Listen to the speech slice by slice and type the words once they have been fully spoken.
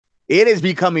It is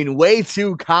becoming way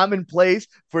too commonplace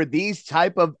for these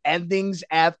type of endings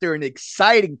after an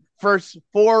exciting first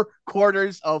 4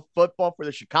 quarters of football for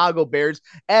the Chicago Bears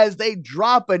as they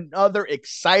drop another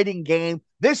exciting game,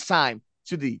 this time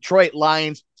to the Detroit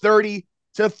Lions,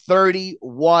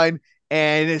 30-31.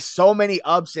 And there's so many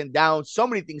ups and downs, so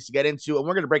many things to get into, and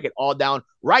we're going to break it all down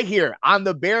right here on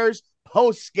the Bears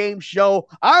post-game show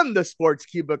on the Sports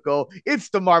Cubicle. It's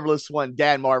the marvelous one,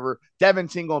 Dan Marver, Devin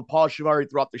Tingle, and Paul Shivari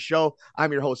throughout the show.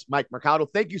 I'm your host, Mike Mercado.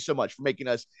 Thank you so much for making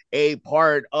us a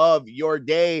part of your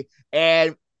day.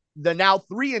 And the now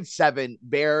 3-7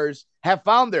 Bears have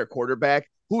found their quarterback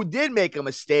who did make a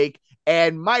mistake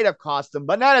and might have cost them,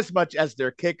 but not as much as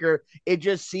their kicker. It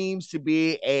just seems to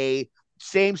be a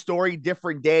same story,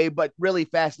 different day, but really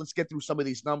fast. Let's get through some of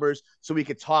these numbers so we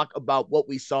could talk about what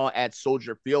we saw at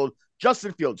Soldier Field.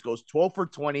 Justin Fields goes 12 for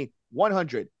 20,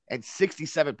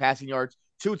 167 passing yards,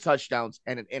 2 touchdowns,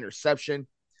 and an interception.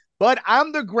 But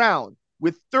on the ground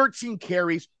with 13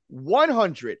 carries,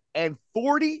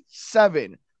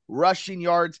 147 rushing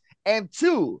yards, and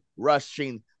 2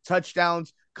 rushing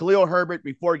touchdowns. Khalil Herbert,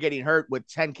 before getting hurt, with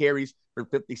 10 carries for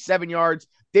 57 yards.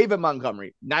 David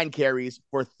Montgomery, 9 carries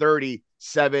for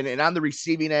 37. And on the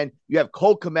receiving end, you have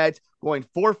Cole Kmet going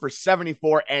 4 for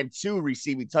 74 and 2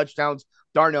 receiving touchdowns.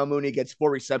 Darnell Mooney gets 4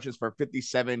 receptions for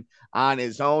 57 on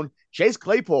his own. Chase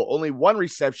Claypool, only 1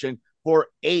 reception for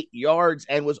 8 yards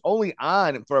and was only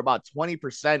on for about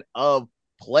 20% of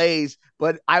plays.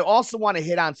 But I also want to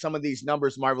hit on some of these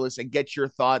numbers, Marvelous, and get your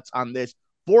thoughts on this.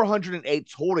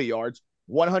 408 total yards,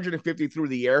 150 through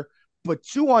the air, but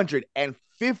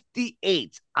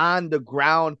 258 on the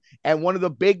ground. And one of the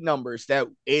big numbers that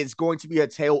is going to be a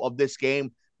tale of this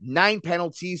game, 9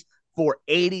 penalties for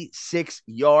 86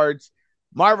 yards.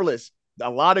 Marvelous. A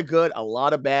lot of good, a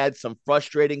lot of bad, some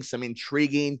frustrating, some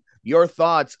intriguing. Your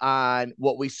thoughts on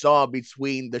what we saw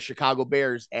between the Chicago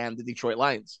Bears and the Detroit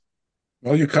Lions?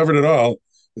 Well, you covered it all.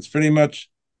 It's pretty much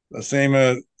the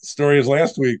same story as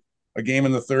last week. A game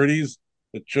in the 30s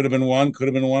that should have been won, could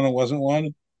have been won, and wasn't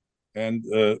won. And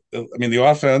I mean, the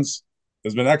offense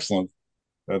has been excellent.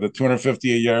 The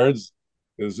 258 yards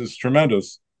is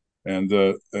tremendous, and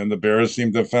the Bears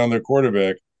seem to have found their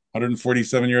quarterback.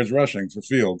 147 yards rushing for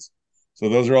Fields, so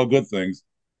those are all good things.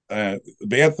 The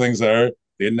bad things are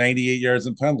they had 98 yards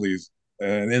in penalties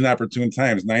and inopportune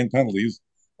times, 9 penalties,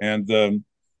 and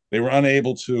they were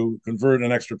unable to convert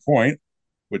an extra point,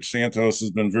 which Santos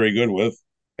has been very good with.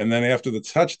 And then after the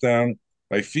touchdown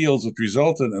by Fields, which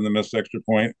resulted in the missed extra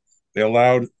point, they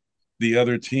allowed the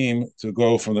other team to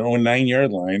go from their own 9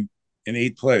 yard line in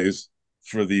 8 plays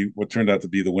for the what turned out to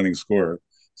be the winning score.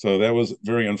 So that was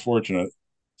very unfortunate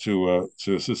to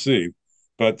see.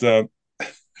 But for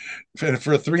a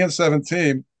 3-7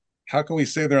 team, how can we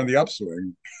say they're on the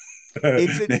upswing?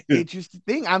 It's an interesting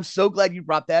thing. I'm so glad you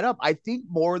brought that up. I think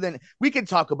more than we can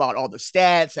talk about all the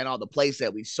stats and all the plays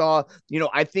that we saw.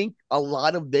 I think a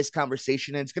lot of this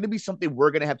conversation, and it's going to be something we're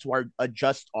going to have to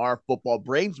adjust our football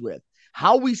brains with.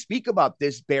 How we speak about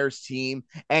this Bears team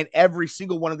and every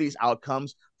single one of these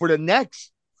outcomes for the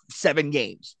next 7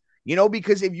 games.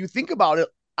 Because if you think about it,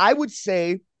 I would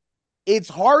say it's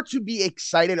hard to be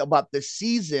excited about the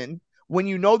season when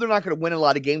you know they're not going to win a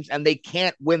lot of games and they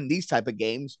can't win these type of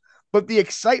games. But the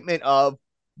excitement of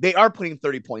they are putting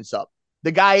 30 points up.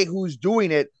 The guy who's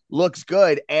doing it looks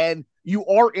good, and you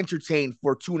are entertained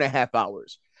for 2.5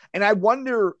 hours. And I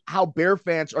wonder how Bear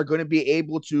fans are going to be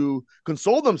able to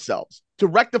console themselves to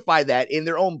rectify that in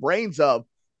their own brains of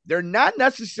they're not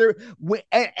necessary.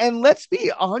 And let's be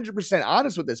 100%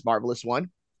 honest with this marvelous one.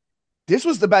 This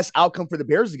was the best outcome for the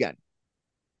Bears again.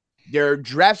 Their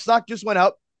draft stock just went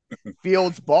up.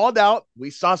 Fields balled out.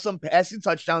 We saw some passing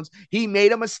touchdowns. He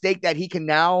made a mistake that he can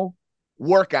now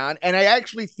work on. And I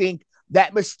actually think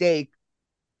that mistake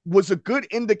was a good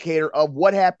indicator of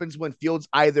what happens when Fields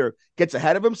either gets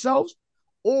ahead of himself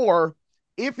or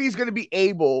if he's going to be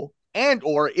able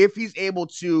or if he's able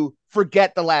to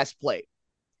forget the last play.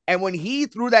 And when he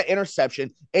threw that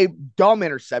interception, a dumb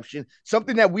interception,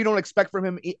 something that we don't expect from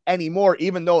him anymore,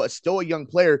 even though it's still a young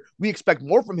player, we expect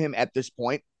more from him at this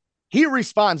point. He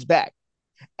responds back.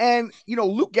 And,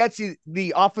 Luke Getsy,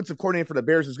 the offensive coordinator for the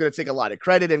Bears, is going to take a lot of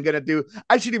credit and going to do,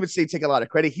 I shouldn't even say take a lot of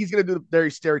credit. He's going to do the very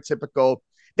stereotypical,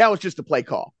 that was just a play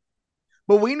call.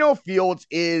 But we know Fields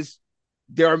is,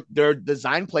 their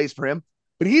design plays for him,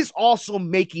 but he's also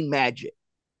making magic.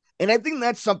 And I think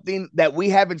that's something that we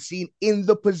haven't seen in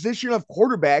the position of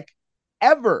quarterback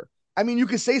ever. I mean, you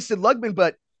could say Sid Lugman,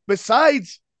 but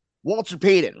besides Walter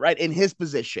Payton, right, in his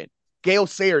position, Gale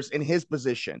Sayers in his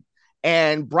position,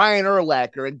 and Brian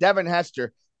Urlacher and Devin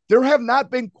Hester, there have not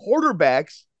been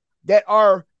quarterbacks that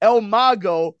are El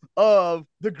Mago of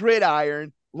the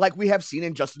gridiron like we have seen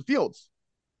in Justin Fields.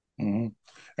 Mm-hmm.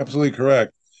 Absolutely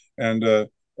correct. And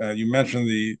you mentioned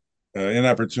the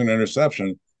inopportune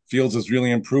interception. Fields has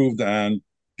really improved on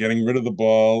getting rid of the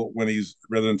ball when he's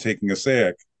rather than taking a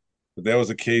sack. But that was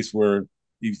a case where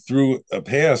he threw a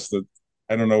pass that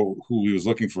I don't know who he was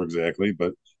looking for exactly,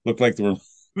 but looked like there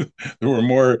were there were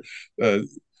more uh,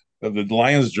 of the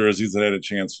Lions jerseys that had a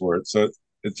chance for it. So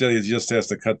it just has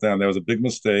to cut down. That was a big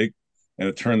mistake, and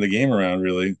it turned the game around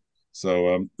really.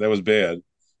 So that was bad.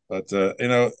 But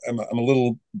I'm a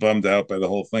little bummed out by the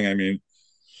whole thing. I mean,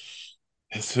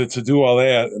 to do all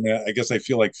that, I mean, I guess I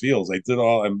feel like Fields. I did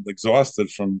all. I'm exhausted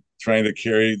from trying to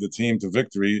carry the team to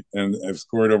victory, and I've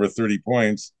scored over 30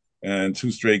 points and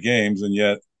two straight games, and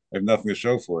yet I have nothing to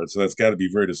show for it. So that's got to be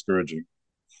very discouraging.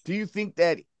 Do you think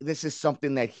that this is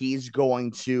something that he's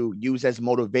going to use as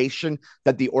motivation,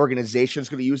 that the organization is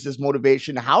going to use this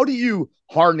motivation? How do you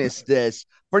harness this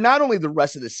for not only the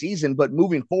rest of the season, but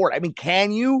moving forward? I mean,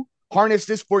 can you harness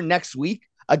this for next week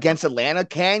against Atlanta?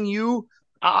 Can you,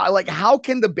 how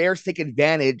can the Bears take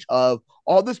advantage of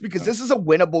all this? Because this is a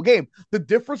winnable game. The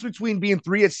difference between being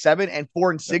 3-7 and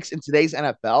 4-6 in today's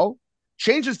NFL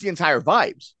changes the entire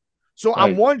vibes. So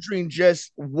I'm Right. wondering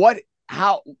just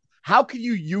how can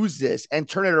you use this and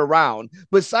turn it around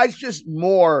besides just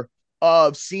more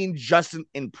of seeing Justin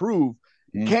improve?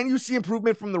 Mhm. Can you see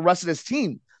improvement from the rest of this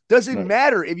team? Does it Right.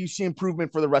 matter if you see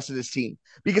improvement for the rest of this team?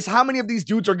 Because how many of these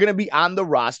dudes are going to be on the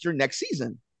roster next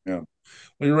season? Yeah.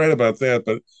 Well, you're right about that,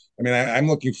 but I mean, I'm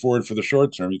looking forward for the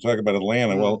short term. You talk about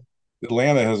Atlanta. Mm. Well,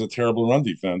 Atlanta has a terrible run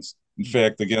defense. In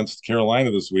fact, against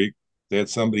Carolina this week, they had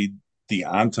somebody,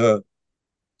 Deonta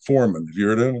Foreman. Have you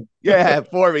heard of him? Yeah,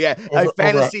 for me, yeah, over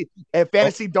over a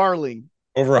fantasy darling.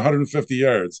 over 150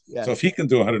 yards. So if Yes, he can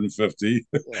do 150,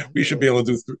 yeah, we should be able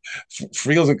to do.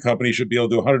 Friels and company should be able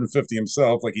to do 150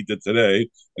 himself, like he did today,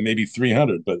 and maybe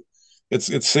 300. But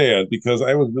it's sad because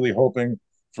I was really hoping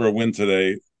for a win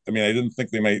today. I mean, I didn't think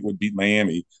they might would beat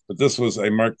Miami, but I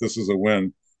marked this as a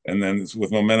win. And then it's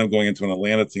with momentum going into an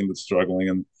Atlanta team that's struggling,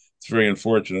 and it's very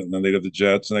unfortunate. And then they have the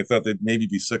Jets, and I thought they'd maybe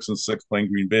be 6-6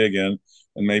 playing Green Bay again,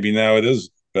 and maybe now it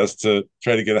is best to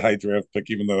try to get a high draft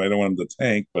pick, even though I don't want them to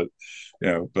tank. But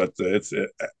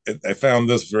I found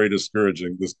this very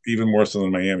discouraging. This even more so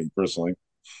than Miami, personally.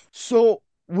 So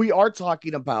we are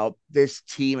talking about this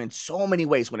team in so many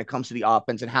ways when it comes to the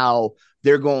offense and how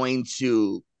they're going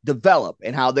to develop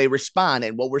and how they respond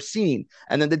and what we're seeing.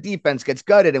 And then the defense gets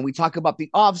gutted. And we talk about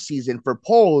the offseason for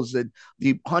Poles and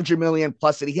the 100 million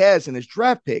plus that he has in his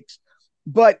draft picks.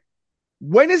 But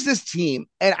when is this team?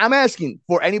 And I'm asking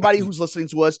for anybody who's listening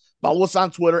to us, follow us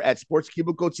on Twitter at Sports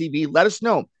Cubicle TV. Let us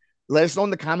know. Let us know in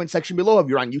the comment section below if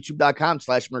you're on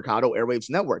youtube.com/Mercado Airwaves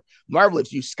Network.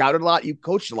 Marvelous. You scouted a lot, you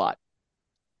coached a lot.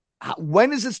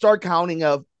 When does it start counting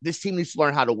of this team needs to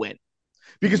learn how to win?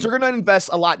 Because they're going to invest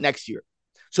a lot next year.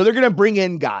 So they're going to bring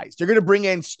in guys. They're going to bring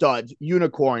in studs,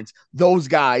 unicorns, those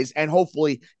guys, and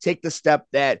hopefully take the step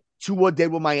that Tua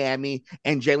did with Miami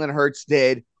and Jalen Hurts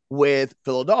did with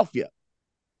Philadelphia.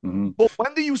 Mm-hmm. But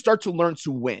when do you start to learn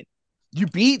to win? You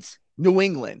beat New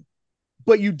England,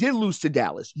 but you did lose to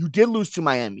Dallas. You did lose to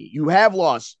Miami. You have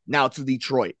lost now to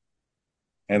Detroit.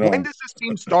 I When know. does this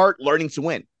team start learning to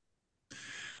win?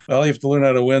 Well, you have to learn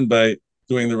how to win by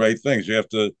doing the right things. You have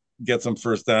to get some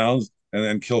first downs and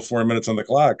then kill 4 minutes on the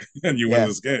clock, and you win Yeah.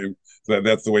 this game.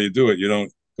 That's the way you do it. You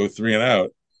don't go three and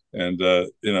out. And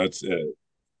it's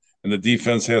and the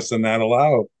defense has to not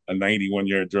allow a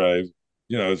 91-yard drive.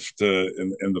 In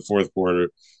the fourth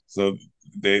quarter. So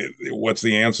what's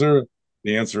the answer?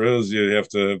 The answer is you have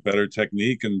to have better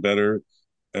technique and better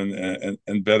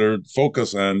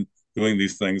focus on doing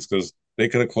these things because they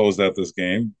could have closed out this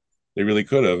game. They really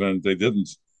could have, and they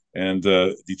didn't. And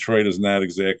Detroit is not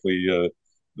exactly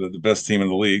the best team in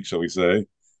the league, shall we say?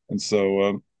 And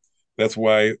so that's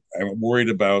why I'm worried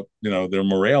about their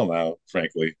morale now,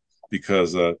 frankly,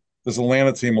 because this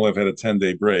Atlanta team will have had a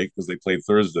 10-day break because they played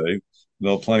Thursday.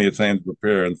 They'll have plenty of time to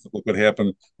prepare. And look what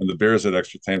happened when the Bears had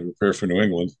extra time to prepare for New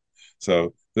England.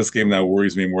 So this game now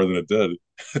worries me more than it did.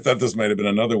 I thought this might have been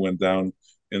another win down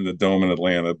in the dome in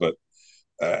Atlanta, but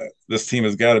this team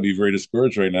has got to be very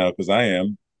discouraged right now because I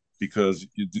am, because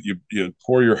you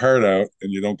pour your heart out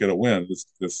and you don't get a win.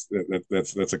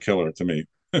 That's a killer to me.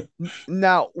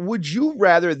 Now, would you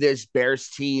rather this Bears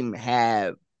team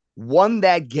have won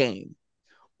that game,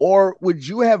 or would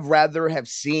you have rather have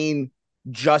seen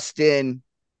Justin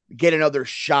get another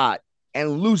shot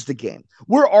and lose the game?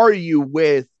 Where are you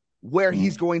with where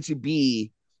he's Mm. going to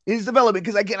be in his development?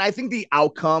 Because again, I think the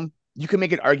outcome, you can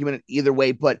make an argument either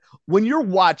way, but when you're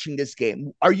watching this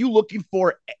game, are you looking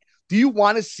for Do you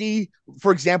want to see,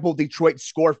 for example, Detroit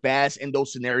score fast in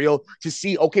those scenarios to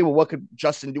see, okay, well, what could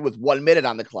Justin do with 1 minute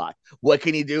on the clock? What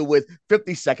can he do with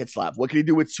 50 seconds left? What can he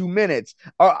do with 2 minutes?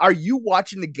 Are you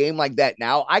watching the game like that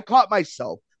now? I caught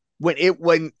myself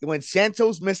when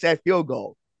Santos missed that field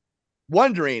goal,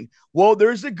 wondering, well,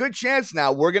 there's a good chance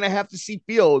now we're gonna have to see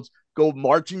Fields go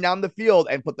marching down the field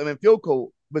and put them in field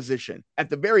goal position at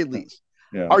the very least.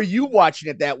 Yeah. Are you watching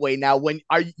it that way now when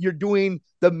you're doing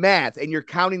the math and you're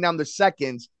counting down the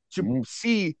seconds to Mhm.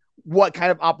 see what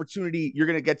kind of opportunity you're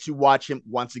going to get to watch him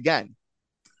once again?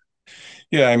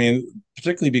 Yeah, I mean,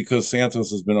 particularly because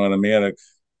Santos has been automatic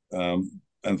on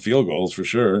field goals for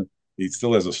sure. He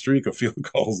still has a streak of field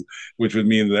goals, which would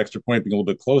mean the extra point being a little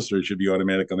bit closer. It should be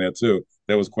automatic on that too.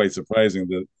 That was quite surprising.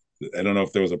 That I don't know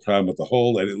if there was a problem with the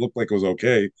hold. It looked like it was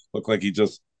okay. It looked like he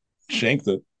just shanked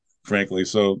it, frankly.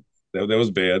 So that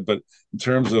was bad. But in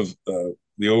terms of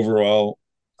the overall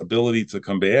ability to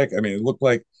come back, I mean, it looked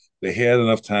like they had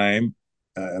enough time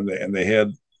and they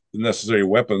had the necessary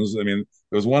weapons. I mean,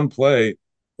 there was one play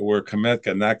where Komet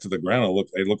got knocked to the ground.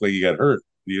 It looked like he got hurt.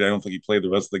 I don't think he played the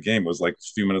rest of the game. It was like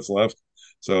a few minutes left.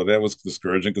 So that was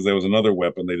discouraging because that was another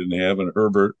weapon they didn't have. And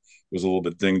Herbert was a little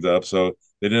bit dinged up. So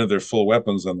they didn't have their full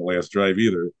weapons on the last drive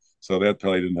either. So that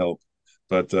probably didn't help.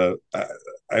 But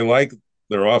I like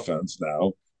their offense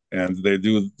now. And they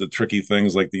do the tricky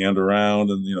things like the end around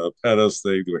and, Pettis,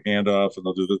 they do a handoff and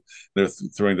they're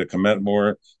throwing the Komet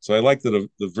more. So I like the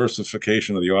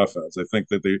diversification of the offense. I think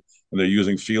that when they're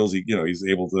using Fields, he's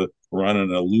able to run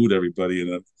and elude everybody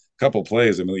in a couple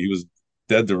plays. I mean, he was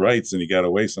dead to rights and he got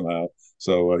away somehow.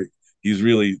 So he's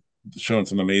really shown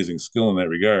some amazing skill in that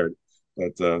regard.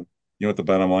 But you know what the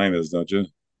bottom line is, don't you?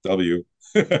 W.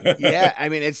 Yeah, I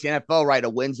mean it's the NFL, right? A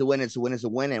win's a win, it's a win is a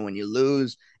win, and when you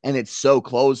lose and it's so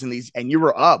close and you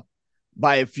were up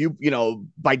by a few,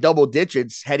 by double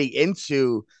digits heading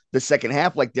into the second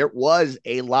half, like there was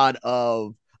a lot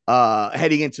of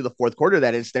heading into the fourth quarter.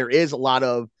 That is, there is a lot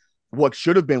of what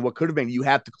should have been, what could have been. You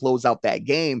have to close out that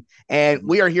game, and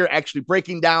we are here actually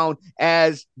breaking down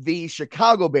as the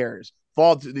Chicago Bears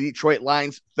fall to the Detroit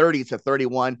Lions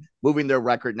 30-31, moving their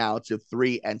record now to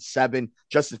 3-7.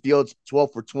 Justin Fields, 12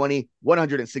 for 20,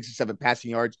 167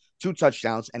 passing yards, 2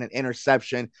 touchdowns, and an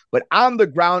interception. But on the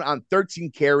ground on 13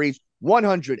 carries,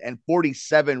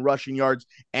 147 rushing yards,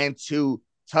 and 2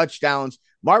 touchdowns.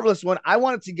 Marvelous one. I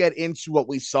wanted to get into what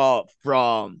we saw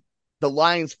from the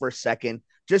Lions for a second,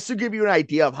 just to give you an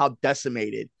idea of how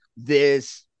decimated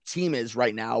this team is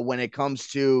right now when it comes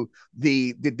to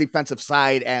the defensive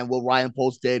side and what Ryan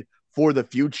Poles did for the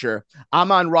future.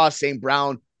 Amon-Ra St.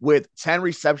 Brown with 10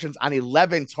 receptions on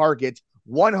 11 targets,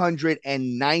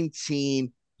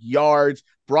 119 yards.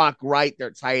 Brock Wright,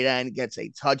 their tight end, gets a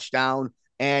touchdown.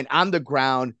 And on the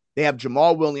ground, they have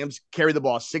Jamal Williams carry the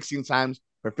ball 16 times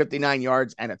for 59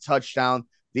 yards and a touchdown.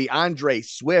 DeAndre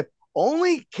Swift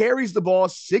only carries the ball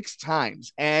 6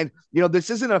 times. And, this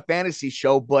isn't a fantasy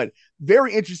show, but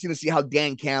very interesting to see how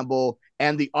Dan Campbell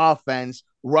and the offense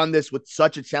run this with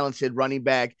such a talented running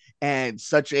back and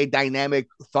such a dynamic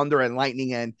thunder and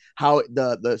lightning, and how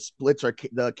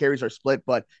the carries are split,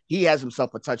 but he has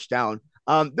himself a touchdown.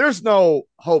 There's no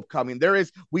hope coming.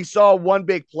 We saw one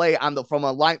big play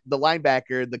the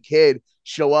linebacker, the kid,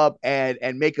 show up and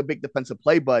make a big defensive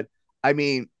play, but I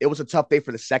mean, it was a tough day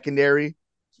for the secondary.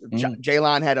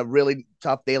 Jalen had a really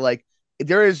tough day. Like,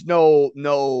 there is no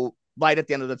light at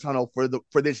the end of the tunnel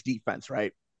for this defense,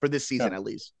 right? For this season, Yeah. at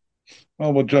least.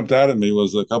 Well, what jumped out at me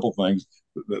was a couple things.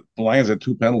 The Lions had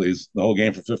 2 penalties the whole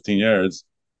game for 15 yards,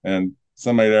 and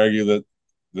some might argue that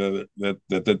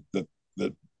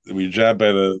we jabbed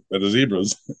by the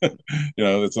zebras.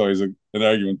 That's always an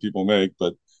argument people make,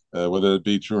 but whether it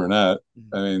be true or not,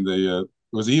 I mean, it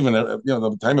was even.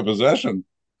 The time of possession,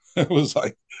 it was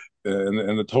like,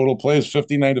 and the total plays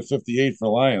 59-58 for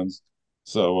Lions.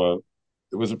 So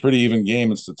it was a pretty even game,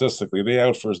 and statistically, they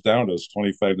out first down us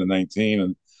 25-19,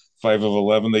 and 5 of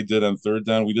 11 they did on third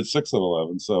down. We did 6 of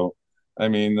 11. So, I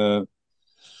mean,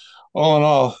 all in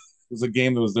all, it was a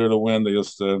game that was there to win. They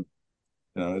just,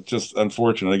 it's just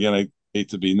unfortunate. Again, I hate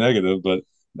to be negative, but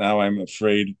now I'm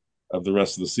afraid of the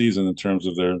rest of the season in terms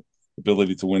of their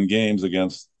ability to win games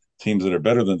against teams that are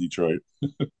better than Detroit.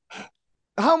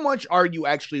 How much are you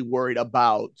actually worried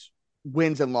about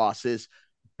wins and losses?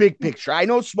 Big picture. I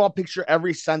know small picture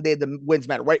every Sunday, the wins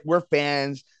matter, right? We're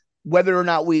fans. Whether or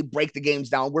not we break the games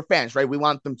down, we're fans, right? We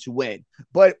want them to win.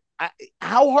 But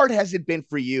how hard has it been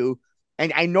for you?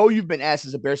 And I know you've been asked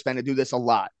as a Bears fan to do this a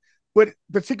lot, but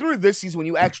particularly this season when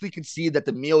you actually can see that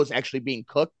the meal is actually being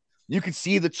cooked, you can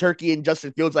see the turkey and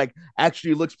Justin Fields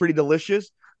actually looks pretty delicious.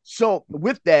 So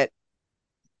with that,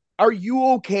 are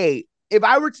you okay if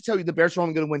I were to tell you the Bears are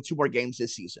only going to win 2 more games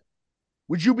this season,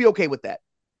 would you be okay with that?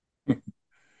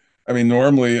 I mean,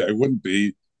 normally I wouldn't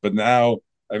be, but now,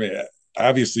 I mean,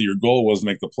 obviously your goal was to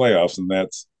make the playoffs,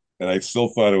 and I still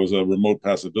thought it was a remote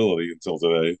possibility until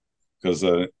today, because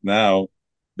now,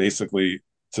 basically,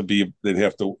 they'd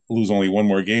have to lose only one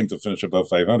more game to finish above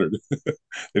 500.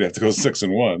 They'd have to go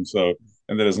 6-1. So,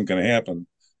 and that isn't going to happen.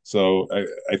 So,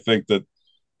 I think that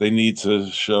they need to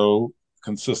show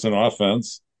consistent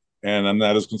offense, and I'm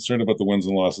not as concerned about the wins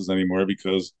and losses anymore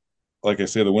because, like I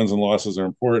say, the wins and losses are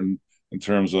important in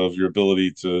terms of your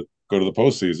ability to go to the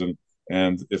postseason.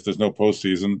 And if there's no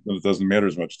postseason, then it doesn't matter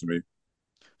as much to me.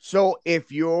 So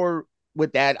if you're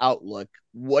with that outlook,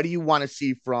 what do you want to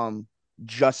see from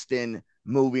Justin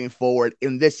moving forward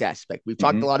in this aspect? We've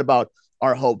talked Mm-hmm. a lot about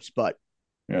our hopes, but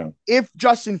Yeah. if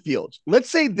Justin Fields, let's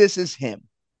say this is him,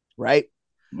 right?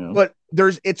 Yeah. But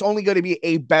it's only going to be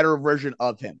a better version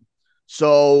of him.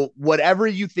 So whatever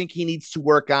you think he needs to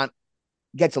work on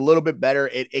gets a little bit better.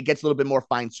 It gets a little bit more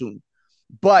fine tuned,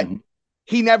 but Mm-hmm.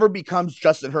 he never becomes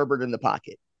Justin Herbert in the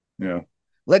pocket. Yeah.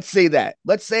 Let's say that.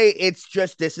 Let's say it's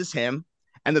just this is him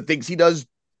and the things he does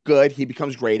good, he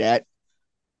becomes great at.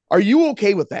 Are you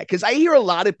okay with that? Because I hear a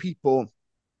lot of people,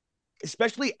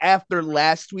 especially after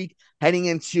last week, heading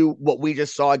into what we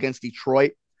just saw against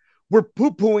Detroit, we're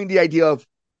poo pooing the idea of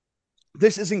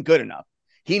this isn't good enough.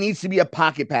 He needs to be a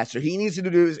pocket passer. He needs to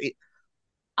do this.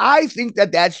 I think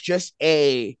that that's just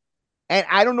and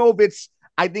I don't know if it's,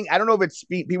 I don't know if it's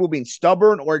people being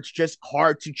stubborn or it's just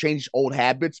hard to change old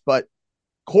habits, but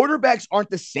quarterbacks aren't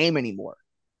the same anymore.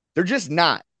 They're just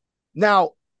not.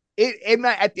 Now, at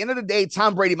the end of the day,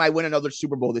 Tom Brady might win another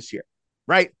Super Bowl this year,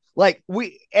 right? Like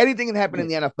anything can happen in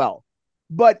the NFL.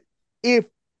 But if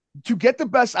to get the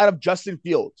best out of Justin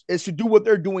Fields is to do what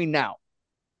they're doing now,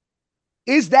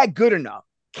 is that good enough?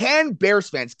 Can Bears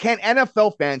fans, can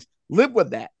NFL fans live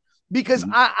with that? Because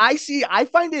Mm-hmm. I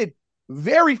find it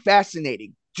very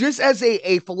fascinating, just as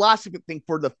a philosophy thing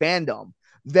for the fandom,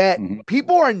 that Mm-hmm.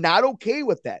 people are not okay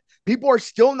with that. People are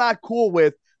still not cool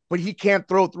with, but he can't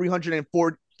throw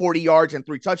 340 yards and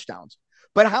 3 touchdowns.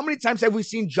 But how many times have we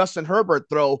seen Justin Herbert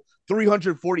throw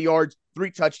 340 yards,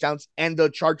 3 touchdowns, and the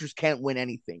Chargers can't win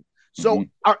anything? Mm-hmm.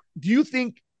 So, do you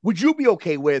think, would you be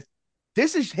okay with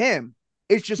this is him?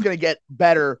 It's just going to get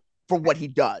better for what he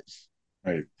does.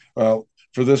 Right. Well,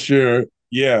 for this year,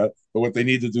 yeah. But what they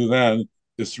need to do then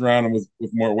is surround him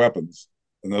with more weapons,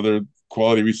 another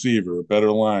quality receiver, a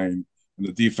better line, and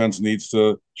the defense needs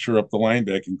to shore up the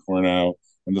linebacking core now.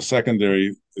 And the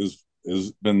secondary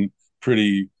has been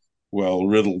pretty well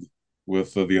riddled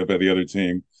with the by the other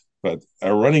team. But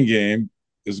our running game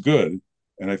is good,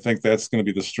 and I think that's going to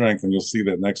be the strength. And you'll see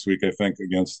that next week, I think,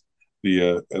 against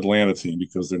the Atlanta team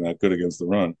because they're not good against the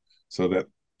run. So that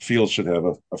Fields should have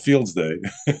a Fields day,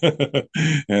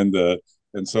 and uh,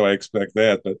 and so I expect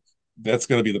that. But that's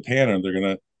going to be the pattern. They're going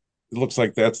to. It looks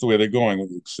like that's the way they're going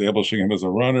with establishing him as a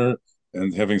runner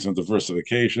and having some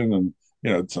diversification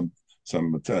and some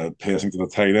passing to the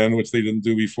tight end, which they didn't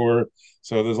do before.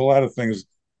 So there's a lot of things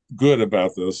good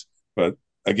about this. But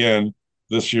again,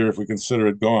 this year, if we consider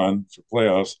it gone for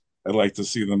playoffs, I'd like to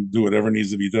see them do whatever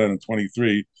needs to be done in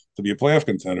 23 to be a playoff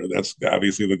contender. That's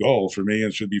obviously the goal for me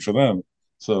and should be for them.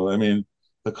 So, I mean,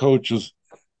 the coach is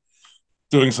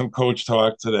doing some coach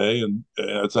talk today, and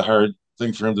it's a hard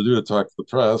thing for him to do to talk to the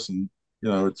press. And,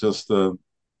 it's just,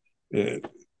 it,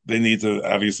 they need to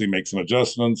obviously make some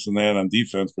adjustments and that on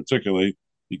defense, particularly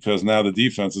because now the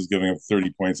defense is giving up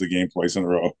 30 points a game twice in a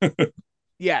row.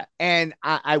 Yeah. And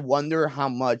I wonder how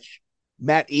much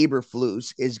Matt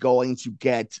Eberflus is going to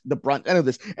get the brunt end of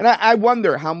this. And I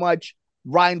wonder how much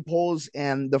Ryan Poles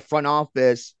and the front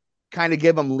office kind of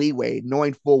give them leeway,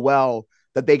 knowing full well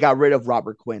that they got rid of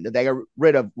Robert Quinn, that they got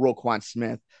rid of Roquan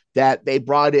Smith, that they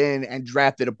brought in and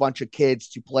drafted a bunch of kids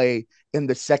to play in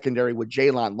the secondary with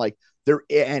Jalen, like there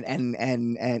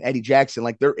and Eddie Jackson.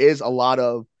 Like there is a lot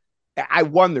of, I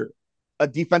wonder, a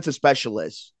defensive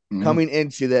specialist Mm-hmm. coming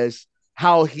into this,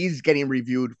 how he's getting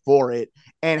reviewed for it,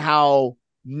 and how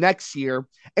next year,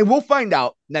 and we'll find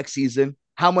out next season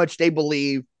how much they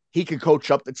believe he can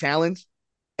coach up the talent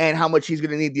and how much he's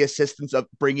going to need the assistance of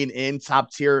bringing in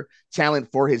top tier talent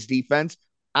for his defense.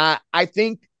 I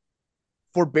think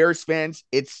for Bears fans,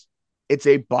 it's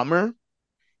a bummer.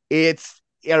 It's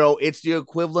the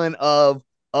equivalent of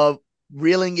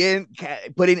reeling in,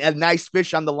 putting a nice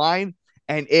fish on the line,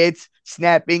 and it's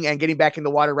snapping and getting back in the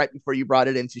water right before you brought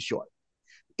it into shore.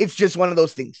 It's just one of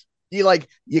those things.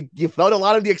 You felt a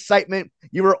lot of the excitement.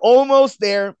 You were almost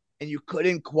there, and you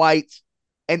couldn't quite.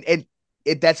 And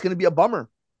that's going to be a bummer.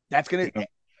 That's going to. Yeah.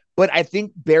 But I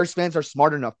think Bears fans are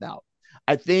smart enough now.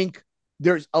 I think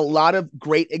There's a lot of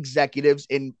great executives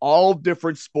in all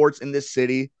different sports in this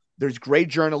city. There's great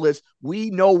journalists. We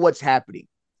know what's happening.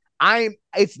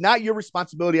 It's not your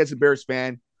responsibility as a Bears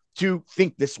fan to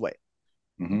think this way.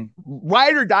 Mm-hmm.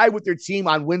 Ride or die with your team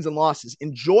on wins and losses.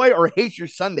 Enjoy or hate your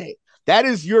Sunday. That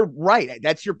is your right.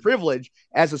 That's your privilege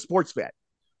as a sports fan.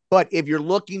 But if you're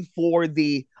looking for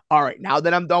all right, now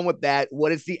that I'm done with that,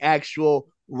 what is the actual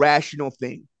rational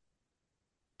thing?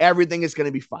 Everything is going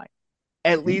to be fine.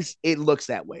 At Mm-hmm. least it looks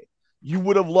that way. You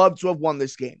would have loved to have won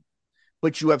this game,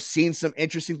 but you have seen some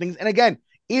interesting things. And again,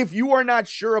 if you are not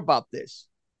sure about this,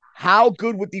 how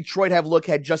good would Detroit have looked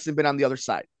had Justin been on the other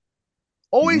side?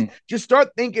 Always Mm-hmm. just start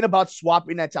thinking about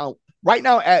swapping that talent. Right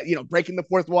now, breaking the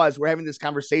fourth wall as we're having this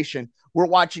conversation, we're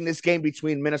watching this game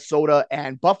between Minnesota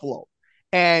and Buffalo.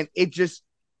 And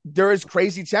there is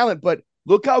crazy talent, but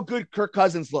look how good Kirk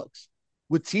Cousins looks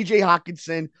with TJ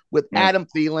Hawkinson, with Right. Adam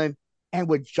Thielen, and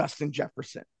with Justin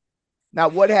Jefferson. Now,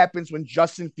 what happens when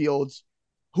Justin Fields,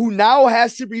 who now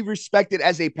has to be respected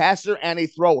as a passer and a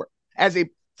thrower, as a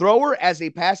thrower, as a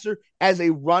passer, as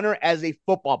a runner, as a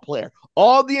football player,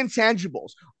 all the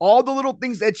intangibles, all the little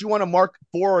things that you want to mark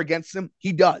for or against him,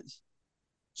 he does.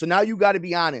 So now you got to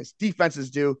be honest.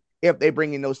 Defenses do if they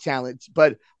bring in those talents.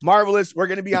 But Marvelous, we're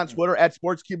going to be on Twitter at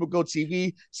Sports Cubicle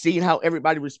TV, seeing how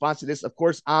everybody responds to this, of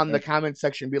course, on the comment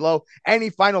section below. Any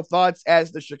final thoughts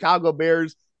as the Chicago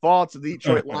Bears fall to the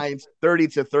Detroit Lions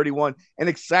 30-31? An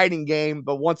exciting game,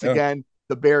 but once Yeah. again,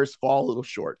 the Bears fall a little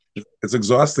short. It's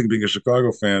exhausting being a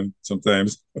Chicago fan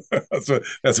sometimes.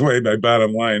 That's why my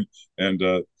bottom line. And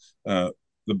the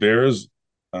Bears,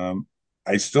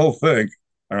 I still think,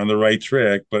 are on the right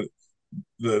track, but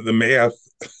the math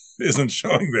isn't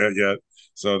showing that yet.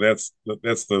 So that's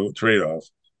the trade off.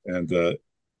 And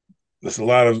there's a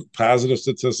lot of positive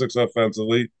statistics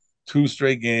offensively. 2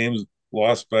 straight games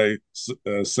lost by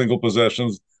single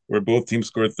possessions where both teams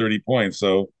scored 30 points.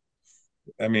 So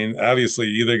I mean, obviously,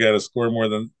 you either got to score more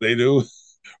than they do,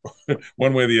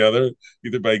 one way or the other,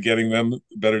 either by getting them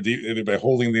better, either by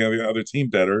holding the other team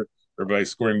better, or by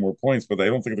scoring more points. But I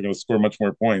don't think they're going to score much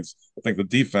more points. I think the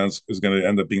defense is going to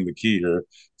end up being the key here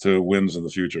to wins in the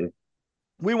future.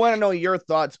 We want to know your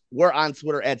thoughts. We're on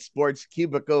Twitter at Sports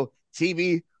Cubicle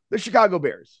TV. The Chicago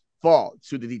Bears fall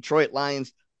to the Detroit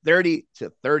Lions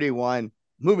 30-31,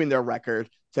 moving their record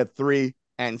to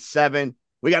 3-7.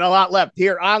 We got a lot left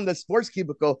here on the Sports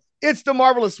Cubicle. It's the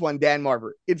marvelous one, Dan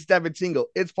Marver. It's Devin Tingle.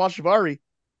 It's Paul Shivari.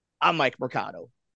 I'm Mike Mercado.